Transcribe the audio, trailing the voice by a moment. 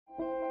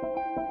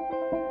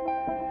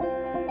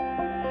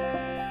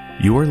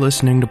You are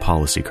listening to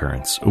Policy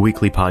Currents, a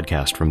weekly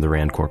podcast from the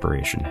RAND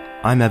Corporation.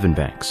 I'm Evan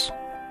Banks.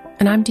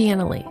 And I'm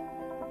Deanna Lee.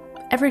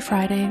 Every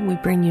Friday, we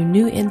bring you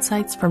new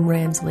insights from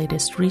RAND's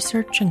latest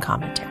research and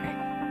commentary.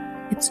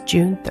 It's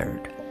June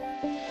 3rd.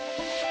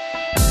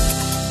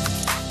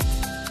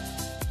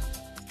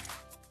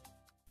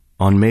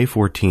 On May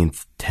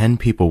 14th, 10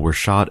 people were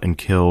shot and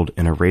killed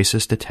in a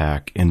racist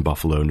attack in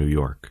Buffalo, New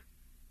York.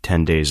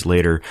 10 days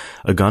later,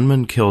 a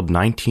gunman killed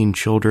 19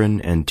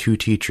 children and 2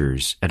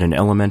 teachers at an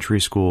elementary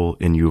school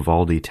in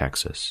Uvalde,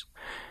 Texas.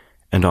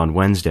 And on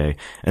Wednesday,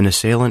 an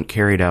assailant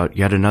carried out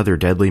yet another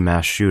deadly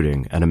mass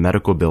shooting at a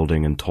medical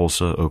building in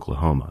Tulsa,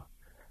 Oklahoma.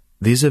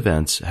 These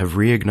events have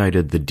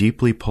reignited the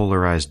deeply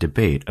polarized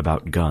debate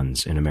about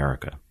guns in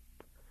America.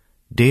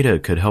 Data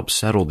could help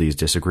settle these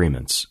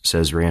disagreements,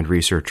 says RAND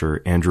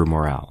researcher Andrew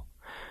Morale.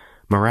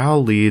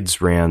 Morale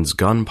leads RAND's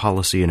Gun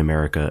Policy in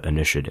America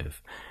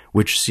initiative,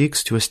 which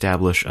seeks to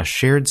establish a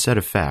shared set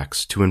of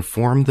facts to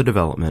inform the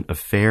development of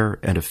fair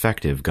and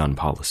effective gun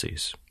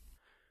policies.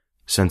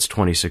 Since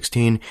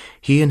 2016,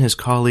 he and his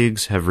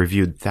colleagues have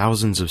reviewed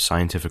thousands of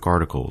scientific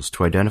articles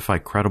to identify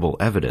credible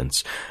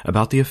evidence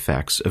about the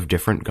effects of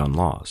different gun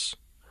laws.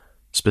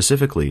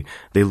 Specifically,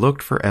 they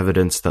looked for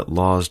evidence that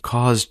laws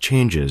caused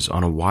changes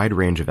on a wide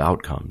range of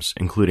outcomes,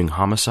 including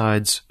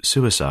homicides,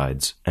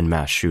 suicides, and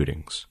mass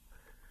shootings.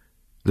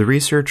 The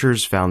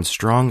researchers found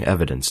strong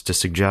evidence to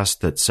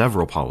suggest that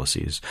several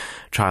policies,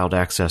 child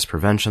access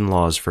prevention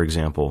laws, for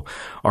example,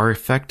 are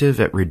effective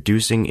at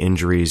reducing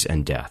injuries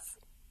and death.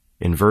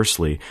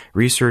 Inversely,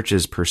 research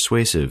is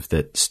persuasive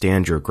that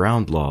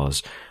stand-your-ground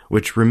laws,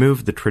 which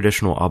remove the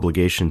traditional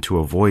obligation to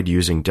avoid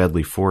using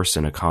deadly force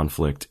in a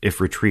conflict if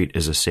retreat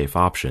is a safe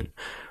option,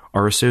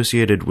 are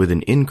associated with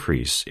an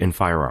increase in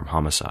firearm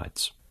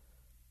homicides.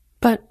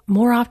 But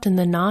more often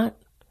than not,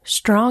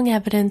 strong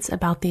evidence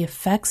about the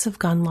effects of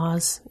gun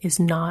laws is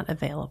not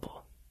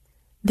available.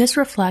 This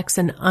reflects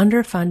an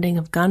underfunding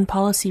of gun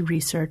policy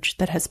research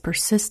that has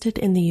persisted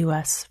in the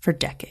U.S. for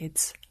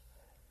decades.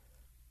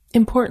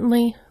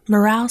 Importantly,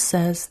 Morale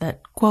says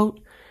that, quote,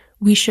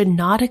 we should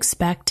not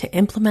expect to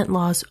implement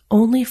laws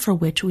only for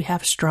which we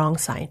have strong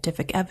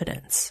scientific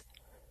evidence.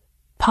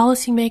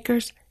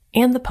 Policymakers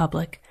and the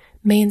public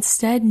may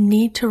instead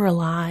need to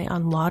rely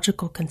on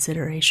logical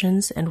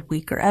considerations and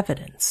weaker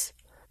evidence.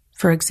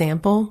 For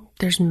example,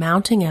 there's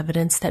mounting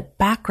evidence that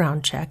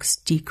background checks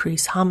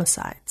decrease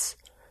homicides.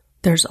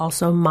 There's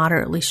also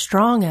moderately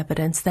strong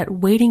evidence that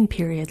waiting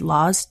period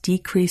laws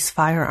decrease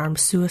firearm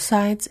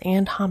suicides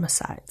and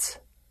homicides.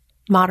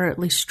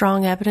 Moderately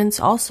strong evidence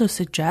also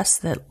suggests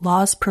that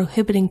laws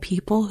prohibiting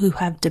people who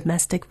have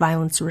domestic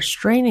violence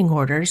restraining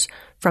orders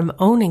from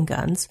owning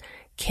guns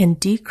can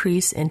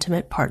decrease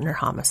intimate partner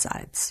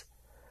homicides.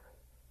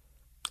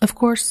 Of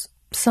course,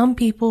 some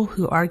people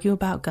who argue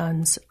about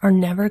guns are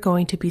never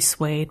going to be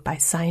swayed by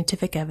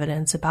scientific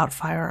evidence about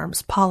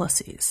firearms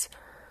policies.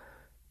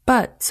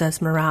 But,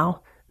 says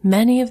Morale,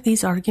 many of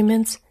these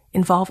arguments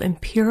involve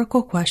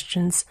empirical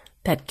questions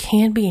that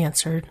can be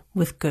answered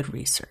with good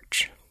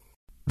research.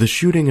 The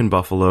shooting in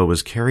Buffalo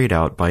was carried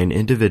out by an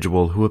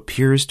individual who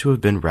appears to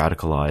have been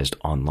radicalized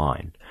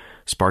online,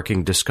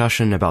 sparking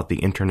discussion about the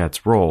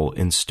Internet's role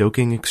in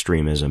stoking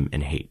extremism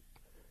and hate.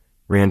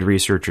 RAND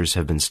researchers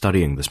have been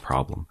studying this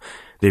problem.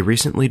 They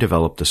recently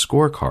developed a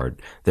scorecard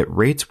that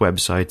rates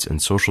websites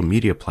and social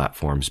media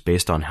platforms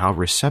based on how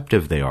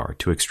receptive they are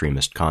to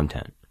extremist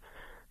content.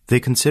 They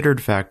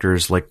considered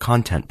factors like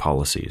content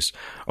policies,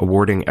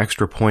 awarding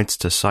extra points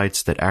to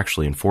sites that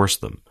actually enforce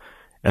them.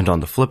 And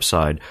on the flip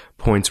side,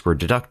 points were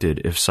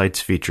deducted if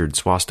sites featured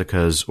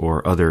swastikas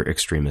or other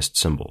extremist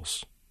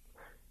symbols.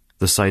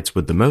 The sites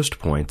with the most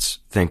points,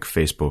 think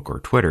Facebook or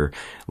Twitter,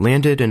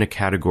 landed in a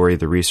category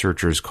the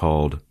researchers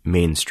called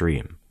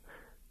mainstream.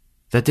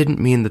 That didn't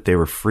mean that they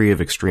were free of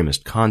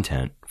extremist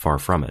content, far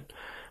from it,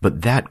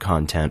 but that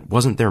content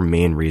wasn't their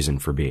main reason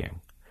for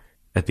being.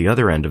 At the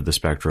other end of the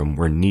spectrum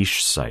were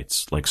niche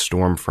sites like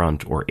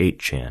Stormfront or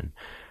 8chan,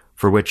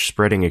 for which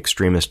spreading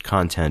extremist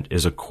content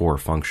is a core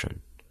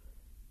function.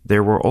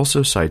 There were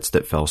also sites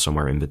that fell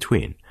somewhere in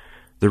between.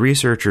 The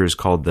researchers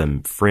called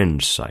them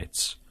fringe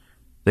sites.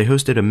 They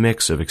hosted a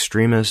mix of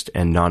extremist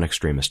and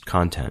non-extremist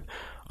content,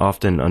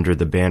 often under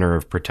the banner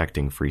of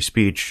protecting free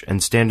speech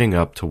and standing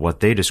up to what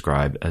they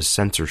describe as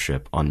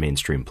censorship on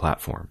mainstream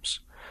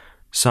platforms.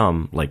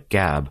 Some, like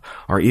Gab,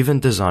 are even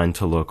designed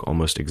to look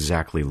almost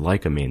exactly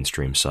like a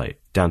mainstream site,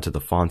 down to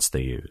the fonts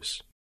they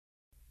use.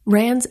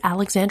 RAND's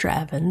Alexandra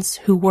Evans,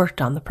 who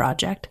worked on the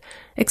project,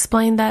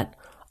 explained that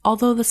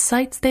although the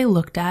sites they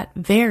looked at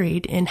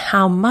varied in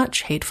how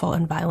much hateful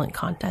and violent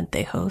content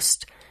they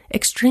host,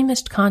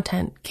 extremist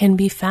content can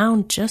be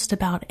found just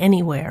about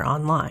anywhere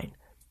online.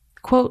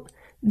 Quote,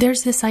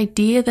 there's this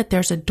idea that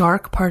there's a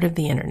dark part of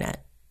the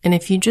internet, and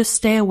if you just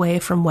stay away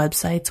from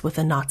websites with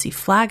a Nazi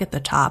flag at the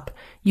top,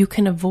 you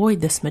can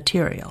avoid this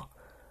material.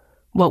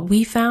 What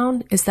we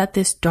found is that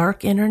this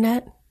dark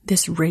internet,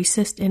 this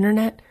racist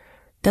internet,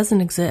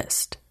 doesn't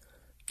exist.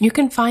 You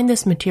can find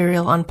this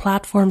material on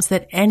platforms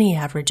that any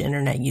average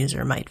internet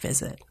user might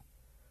visit.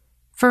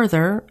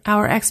 Further,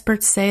 our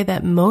experts say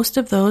that most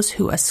of those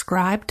who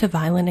ascribe to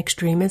violent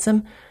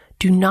extremism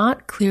do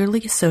not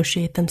clearly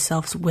associate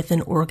themselves with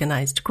an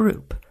organized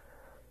group.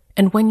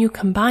 And when you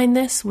combine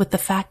this with the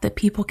fact that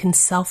people can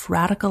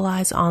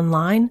self-radicalize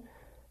online,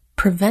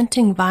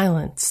 preventing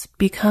violence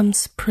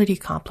becomes pretty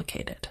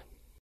complicated.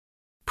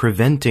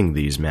 Preventing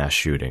these mass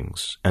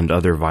shootings and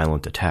other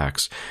violent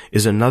attacks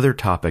is another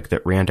topic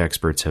that RAND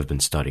experts have been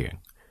studying.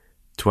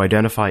 To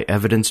identify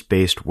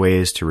evidence-based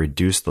ways to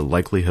reduce the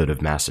likelihood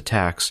of mass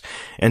attacks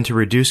and to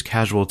reduce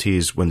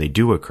casualties when they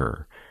do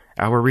occur,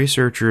 our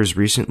researchers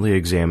recently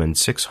examined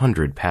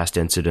 600 past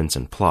incidents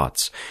and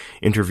plots,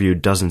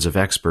 interviewed dozens of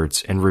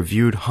experts, and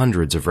reviewed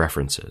hundreds of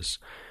references.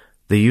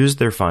 They used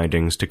their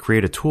findings to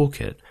create a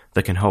toolkit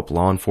that can help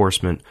law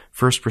enforcement,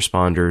 first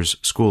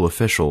responders, school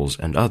officials,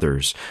 and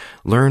others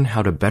learn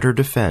how to better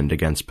defend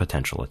against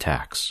potential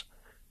attacks.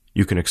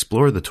 You can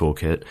explore the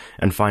toolkit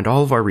and find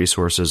all of our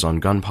resources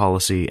on gun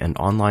policy and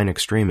online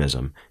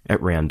extremism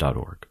at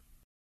rand.org.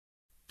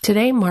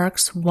 Today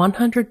marks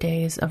 100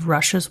 days of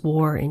Russia's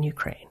war in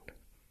Ukraine.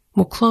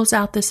 We'll close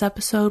out this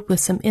episode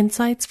with some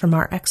insights from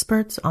our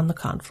experts on the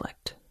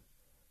conflict.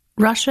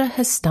 Russia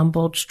has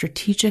stumbled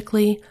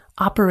strategically,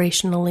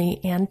 operationally,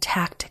 and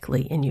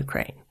tactically in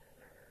Ukraine.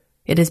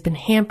 It has been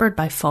hampered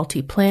by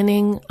faulty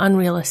planning,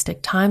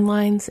 unrealistic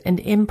timelines, and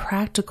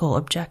impractical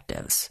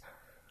objectives.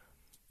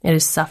 It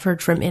has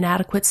suffered from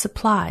inadequate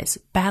supplies,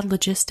 bad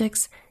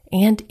logistics,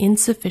 and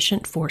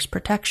insufficient force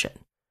protection.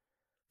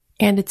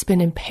 And it's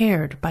been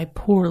impaired by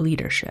poor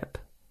leadership.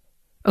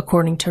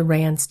 According to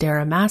Rand's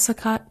Dara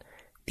Massakat,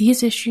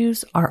 these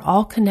issues are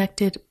all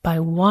connected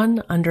by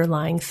one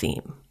underlying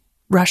theme: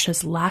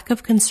 Russia's lack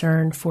of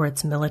concern for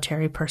its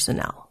military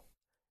personnel.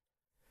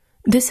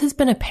 This has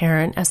been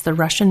apparent as the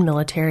Russian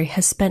military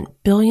has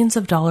spent billions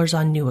of dollars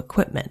on new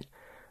equipment,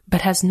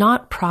 but has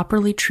not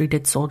properly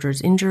treated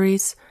soldiers'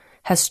 injuries,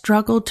 has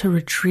struggled to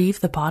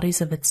retrieve the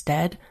bodies of its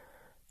dead,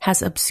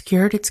 has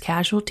obscured its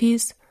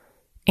casualties,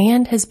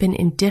 and has been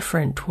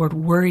indifferent toward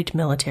worried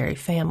military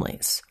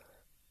families.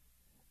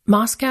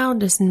 Moscow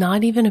does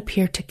not even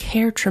appear to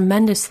care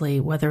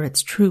tremendously whether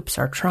its troops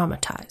are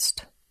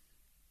traumatized.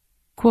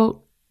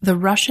 Quote, "The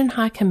Russian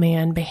High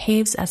Command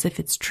behaves as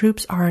if its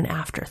troops are an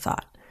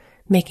afterthought,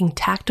 making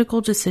tactical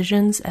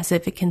decisions as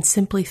if it can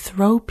simply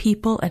throw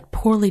people at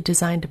poorly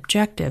designed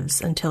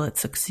objectives until it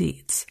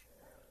succeeds.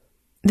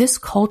 This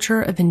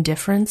culture of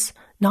indifference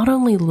not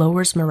only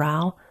lowers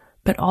morale,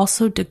 but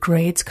also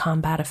degrades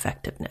combat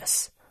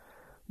effectiveness.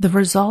 The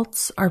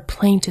results are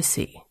plain to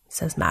see,"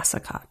 says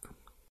Massakat.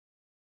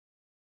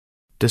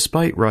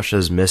 Despite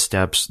Russia's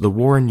missteps, the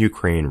war in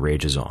Ukraine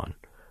rages on.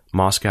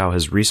 Moscow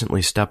has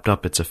recently stepped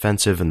up its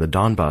offensive in the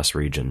Donbas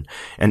region,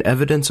 and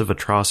evidence of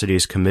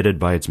atrocities committed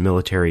by its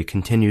military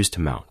continues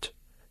to mount.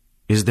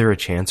 Is there a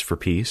chance for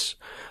peace?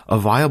 A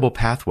viable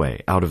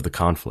pathway out of the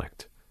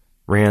conflict?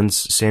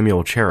 RAND's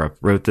Samuel Cherep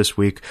wrote this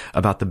week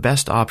about the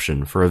best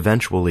option for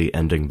eventually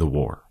ending the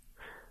war.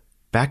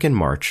 Back in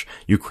March,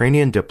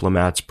 Ukrainian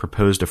diplomats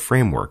proposed a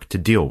framework to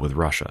deal with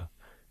Russia.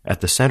 At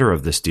the center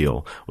of this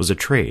deal was a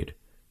trade.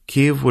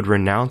 Kyiv would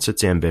renounce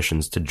its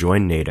ambitions to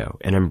join NATO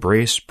and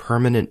embrace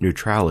permanent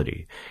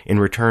neutrality in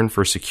return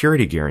for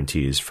security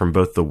guarantees from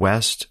both the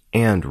West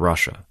and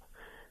Russia.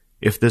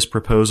 If this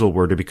proposal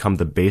were to become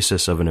the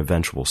basis of an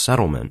eventual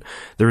settlement,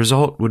 the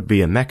result would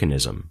be a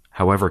mechanism,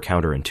 however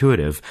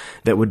counterintuitive,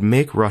 that would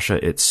make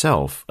Russia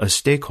itself a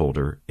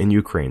stakeholder in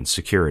Ukraine's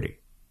security.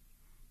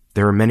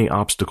 There are many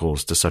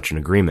obstacles to such an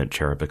agreement,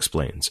 Cherep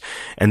explains,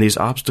 and these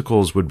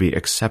obstacles would be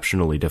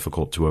exceptionally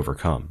difficult to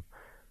overcome.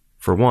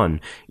 For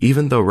one,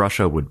 even though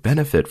Russia would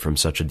benefit from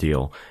such a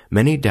deal,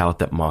 many doubt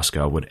that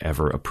Moscow would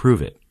ever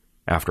approve it.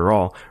 After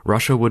all,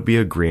 Russia would be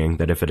agreeing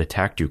that if it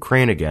attacked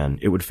Ukraine again,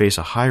 it would face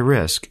a high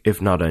risk, if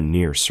not a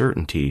near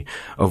certainty,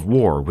 of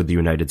war with the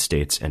United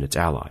States and its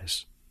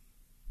allies.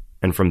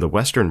 And from the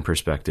Western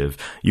perspective,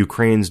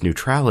 Ukraine's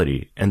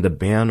neutrality and the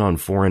ban on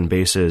foreign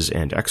bases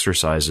and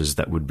exercises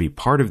that would be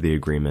part of the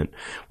agreement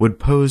would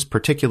pose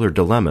particular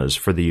dilemmas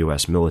for the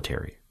U.S.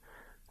 military.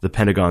 The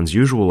Pentagon's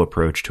usual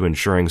approach to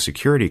ensuring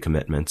security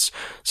commitments,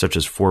 such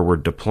as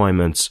forward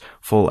deployments,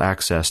 full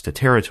access to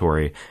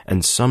territory,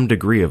 and some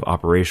degree of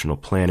operational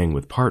planning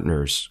with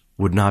partners,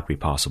 would not be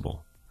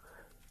possible.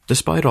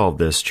 Despite all of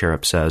this,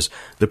 Cherep says,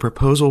 the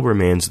proposal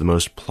remains the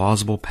most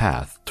plausible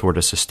path toward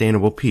a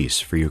sustainable peace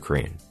for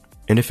Ukraine.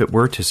 And if it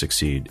were to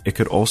succeed, it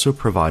could also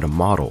provide a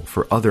model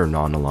for other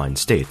non-aligned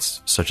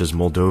states, such as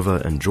Moldova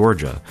and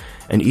Georgia,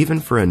 and even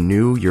for a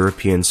new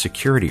European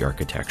security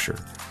architecture,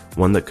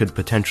 one that could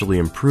potentially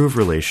improve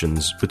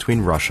relations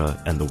between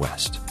Russia and the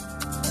West.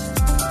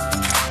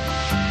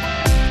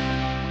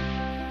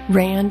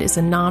 RAND is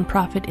a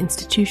nonprofit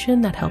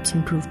institution that helps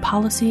improve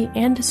policy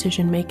and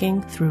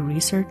decision-making through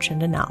research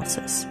and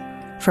analysis.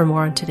 For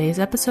more on today's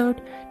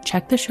episode,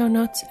 check the show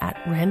notes at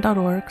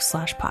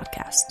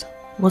rand.org/podcast.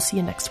 We'll see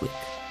you next week.